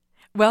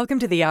Welcome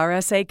to the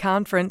RSA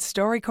Conference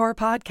StoryCorps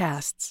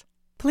podcasts.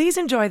 Please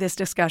enjoy this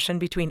discussion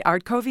between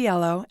Art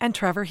Coviello and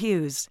Trevor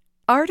Hughes.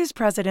 Art is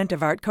president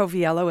of Art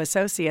Coviello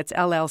Associates,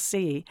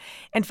 LLC,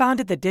 and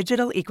founded the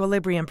Digital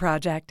Equilibrium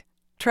Project.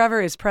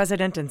 Trevor is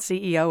president and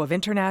CEO of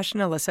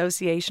International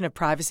Association of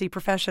Privacy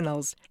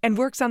Professionals and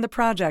works on the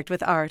project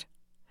with Art.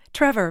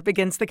 Trevor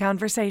begins the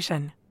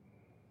conversation.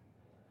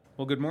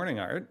 Well, good morning,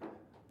 Art.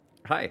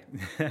 Hi.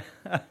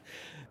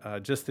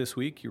 Just this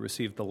week, you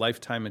received the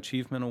Lifetime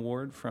Achievement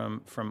Award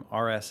from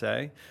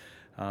RSA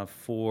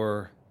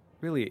for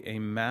really a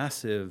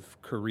massive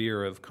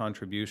career of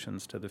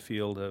contributions to the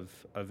field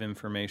of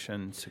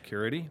information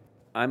security.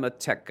 I'm a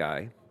tech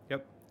guy.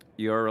 Yep.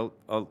 You're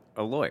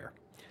a lawyer.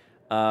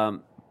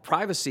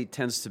 Privacy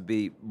tends to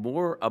be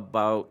more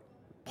about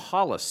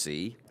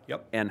policy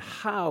and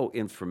how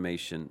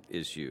information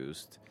is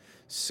used.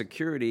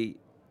 Security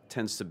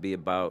tends to be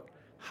about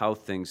how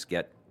things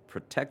get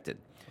protected.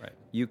 Right.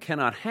 You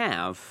cannot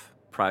have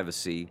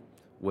privacy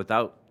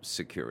without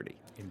security.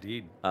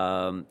 Indeed.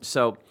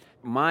 So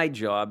my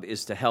job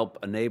is to help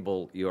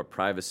enable your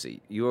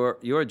privacy.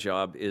 Your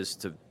job is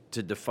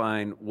to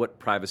define what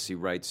privacy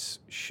rights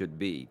should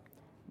be.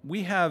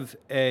 We have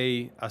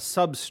a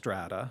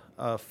substrata,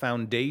 a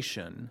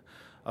foundation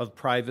of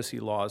privacy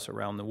laws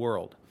around the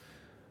world.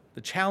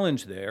 The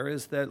challenge there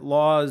is that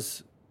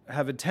laws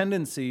have a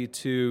tendency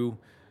to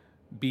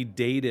be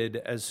dated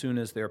as soon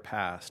as they're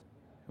passed.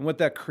 And what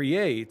that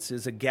creates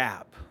is a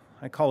gap.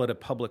 I call it a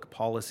public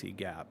policy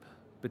gap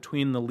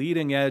between the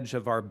leading edge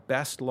of our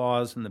best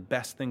laws and the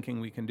best thinking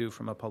we can do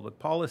from a public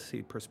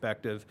policy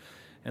perspective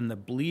and the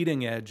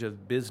bleeding edge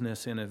of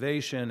business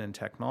innovation and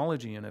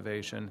technology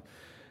innovation.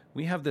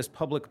 We have this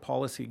public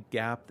policy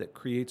gap that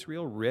creates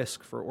real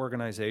risk for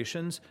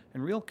organizations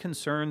and real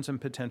concerns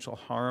and potential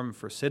harm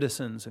for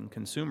citizens and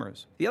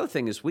consumers. The other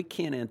thing is we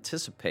can't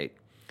anticipate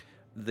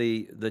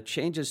the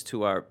changes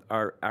to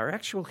our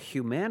actual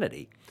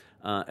humanity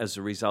as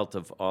a result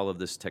of all of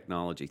this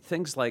technology.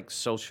 Things like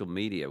social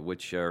media,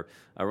 which are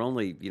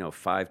only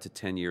 5 to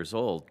 10 years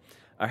old,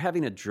 are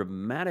having a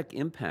dramatic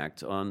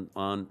impact on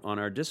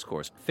our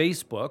discourse.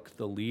 Facebook,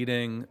 the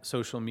leading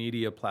social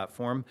media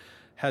platform,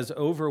 has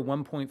over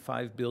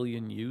 1.5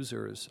 billion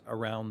users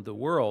around the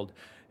world.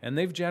 And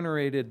they've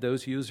generated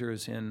those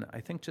users in, I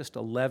think, just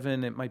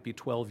 11, it might be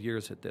 12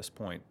 years at this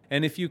point.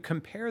 And if you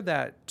compare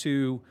that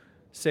to,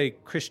 say,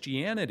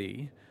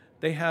 Christianity,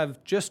 they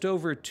have just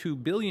over 2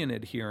 billion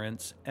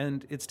adherents,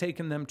 and it's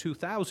taken them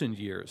 2,000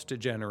 years to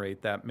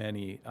generate that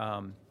many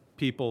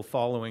people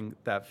following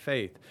that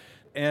faith.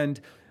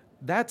 And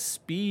that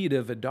speed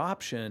of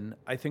adoption,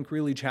 I think,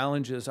 really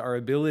challenges our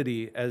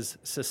ability as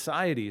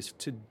societies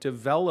to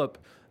develop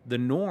the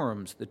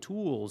norms, the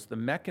tools, the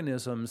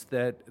mechanisms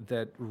that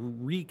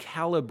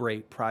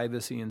recalibrate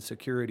privacy and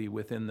security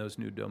within those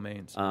new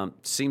domains.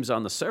 Seems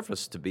on the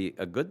surface to be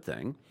a good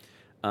thing,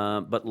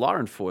 but law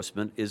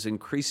enforcement is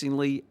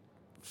increasingly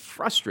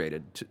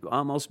frustrated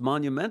almost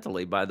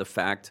monumentally by the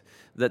fact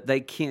that they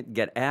can't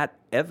get at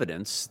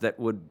evidence that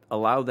would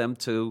allow them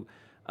to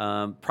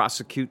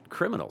prosecute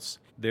criminals.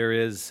 There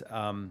is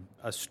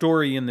a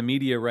story in the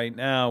media right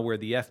now where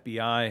the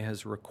FBI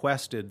has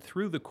requested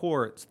through the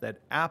courts that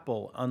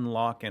Apple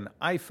unlock an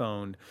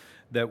iPhone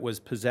that was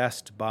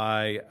possessed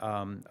by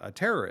a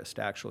terrorist,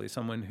 actually,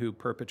 someone who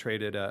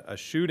perpetrated a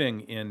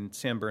shooting in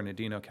San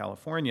Bernardino,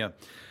 California.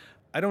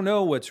 I don't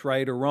know what's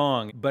right or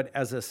wrong, but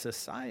as a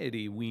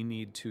society, we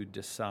need to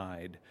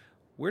decide,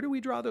 where do we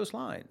draw those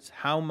lines?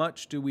 How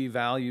much do we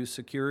value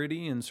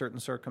security in certain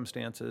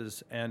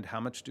circumstances, and how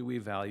much do we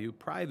value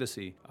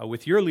privacy?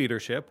 With your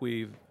leadership,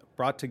 we've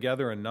brought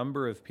together a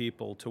number of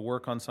people to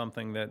work on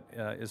something that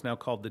is now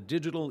called the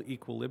Digital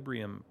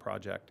Equilibrium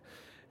Project.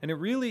 And it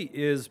really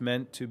is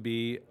meant to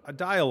be a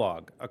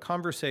dialogue, a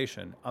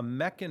conversation, a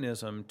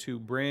mechanism to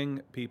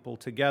bring people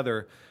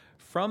together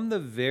from the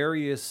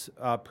various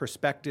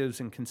perspectives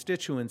and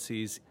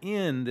constituencies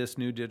in this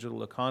new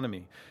digital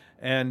economy.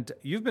 And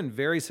you've been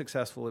very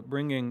successful at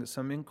bringing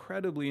some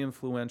incredibly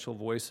influential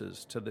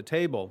voices to the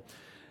table.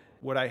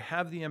 What I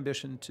have the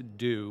ambition to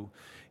do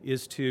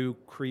is to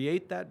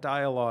create that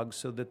dialogue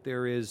so that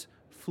there is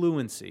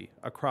fluency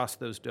across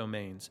those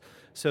domains,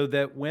 so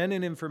that when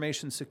an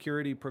information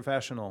security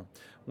professional,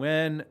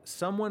 when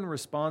someone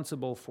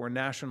responsible for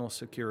national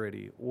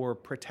security or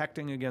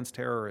protecting against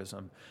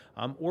terrorism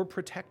or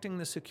protecting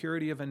the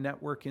security of a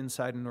network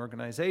inside an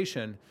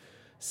organization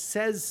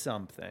says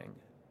something,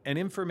 an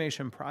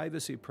information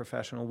privacy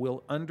professional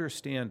will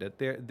understand it.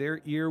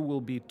 Their ear will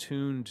be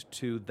tuned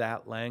to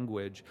that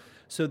language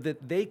so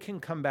that they can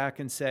come back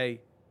and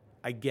say,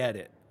 I get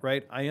it,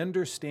 right? I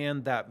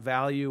understand that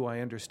value.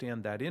 I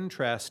understand that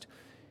interest.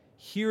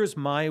 Here's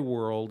my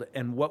world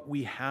and what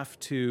we have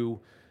to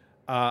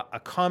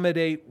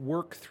accommodate,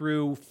 work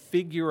through,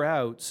 figure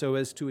out so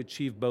as to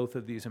achieve both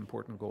of these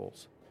important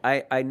goals.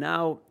 I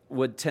now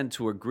would tend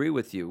to agree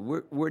with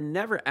you. We're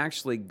never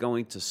actually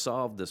going to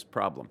solve this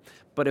problem.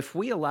 But if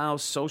we allow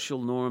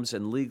social norms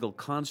and legal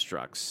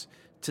constructs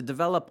to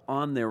develop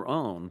on their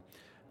own,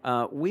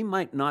 we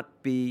might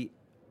not be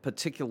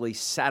particularly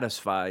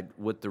satisfied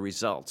with the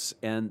results.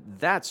 And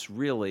that's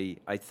really,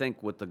 I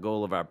think, what the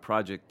goal of our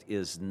project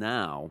is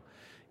now,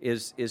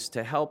 is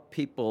to help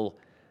people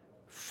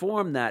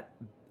form that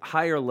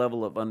higher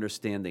level of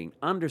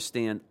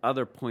understand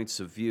other points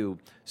of view,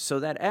 so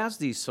that as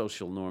these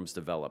social norms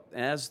develop,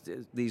 as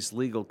these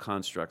legal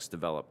constructs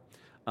develop,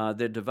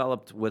 they're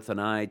developed with an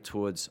eye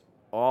towards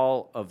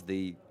all of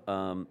the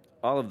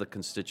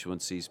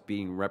constituencies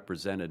being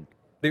represented.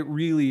 It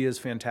really is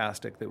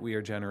fantastic that we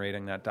are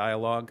generating that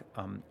dialogue.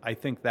 I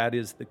think that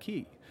is the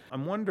key.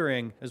 I'm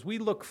wondering, as we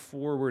look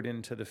forward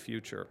into the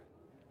future,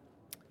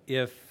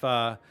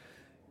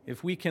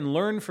 if we can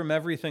learn from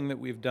everything that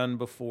we've done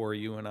before,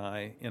 you and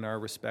I, in our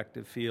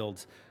respective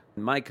fields.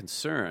 My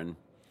concern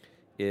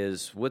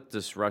is, with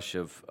this rush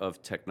of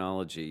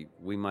technology,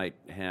 we might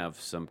have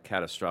some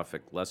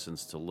catastrophic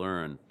lessons to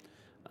learn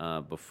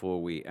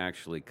before we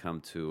actually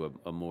come to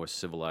a more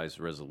civilized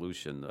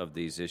resolution of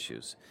these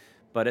issues.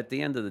 But at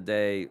the end of the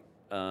day,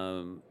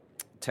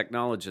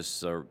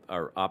 technologists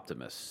are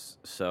optimists,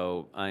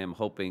 so I am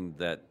hoping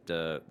that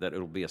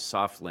it'll be a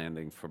soft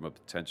landing from a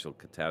potential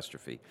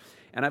catastrophe.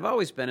 And I've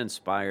always been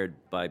inspired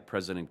by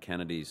President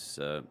Kennedy's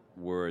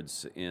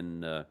words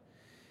in a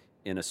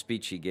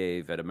speech he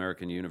gave at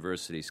American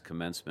University's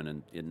commencement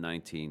in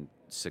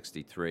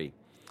 1963.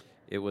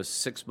 It was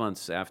 6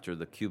 months after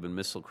the Cuban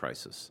Missile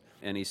Crisis,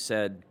 and he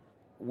said,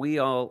 "We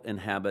all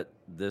inhabit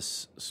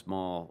this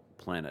small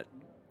planet.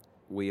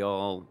 We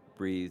all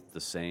breathe the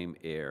same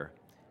air,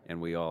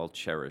 and we all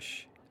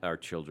cherish our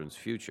children's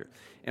future."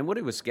 And what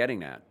he was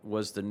getting at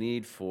was the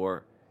need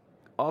for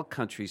all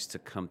countries to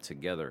come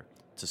together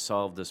to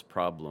solve this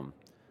problem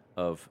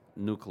of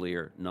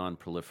nuclear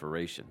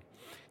non-proliferation.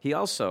 He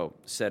also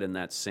said in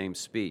that same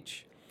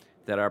speech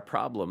that our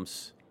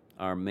problems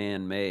are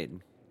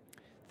man-made,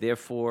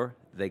 therefore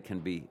they can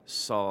be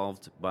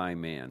solved by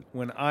man.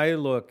 When I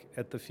look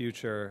at the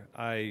future,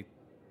 I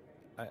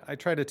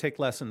try to take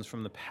lessons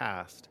from the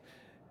past,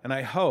 and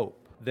I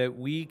hope that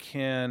we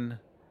can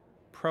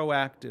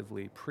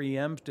proactively,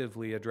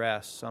 preemptively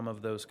address some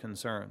of those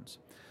concerns.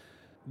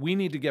 We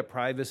need to get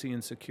privacy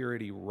and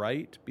security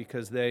right,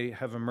 because they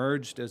have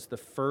emerged as the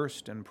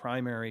first and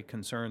primary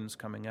concerns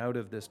coming out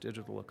of this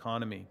digital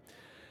economy.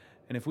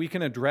 And if we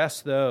can address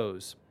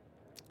those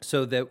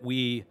so that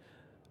we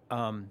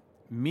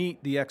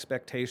meet the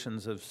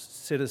expectations of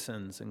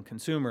citizens and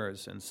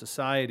consumers and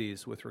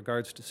societies with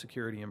regards to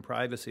security and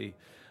privacy,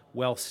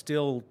 while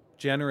still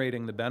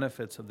generating the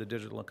benefits of the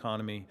digital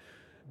economy,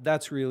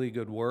 that's really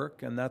good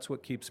work, and that's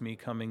what keeps me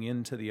coming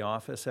into the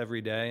office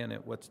every day, and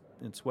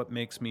it's what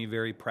makes me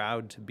very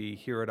proud to be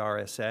here at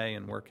RSA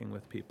and working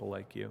with people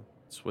like you.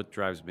 It's what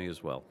drives me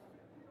as well.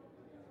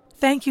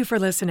 Thank you for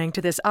listening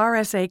to this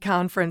RSA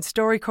Conference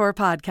StoryCorps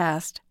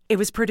podcast. It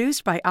was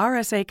produced by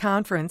RSA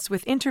Conference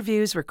with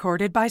interviews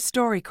recorded by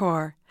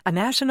StoryCorps, a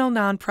national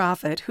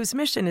nonprofit whose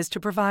mission is to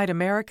provide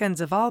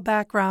Americans of all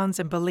backgrounds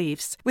and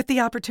beliefs with the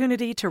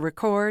opportunity to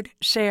record,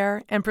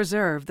 share, and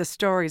preserve the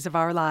stories of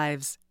our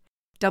lives.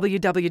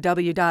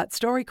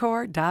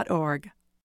 www.storycorps.org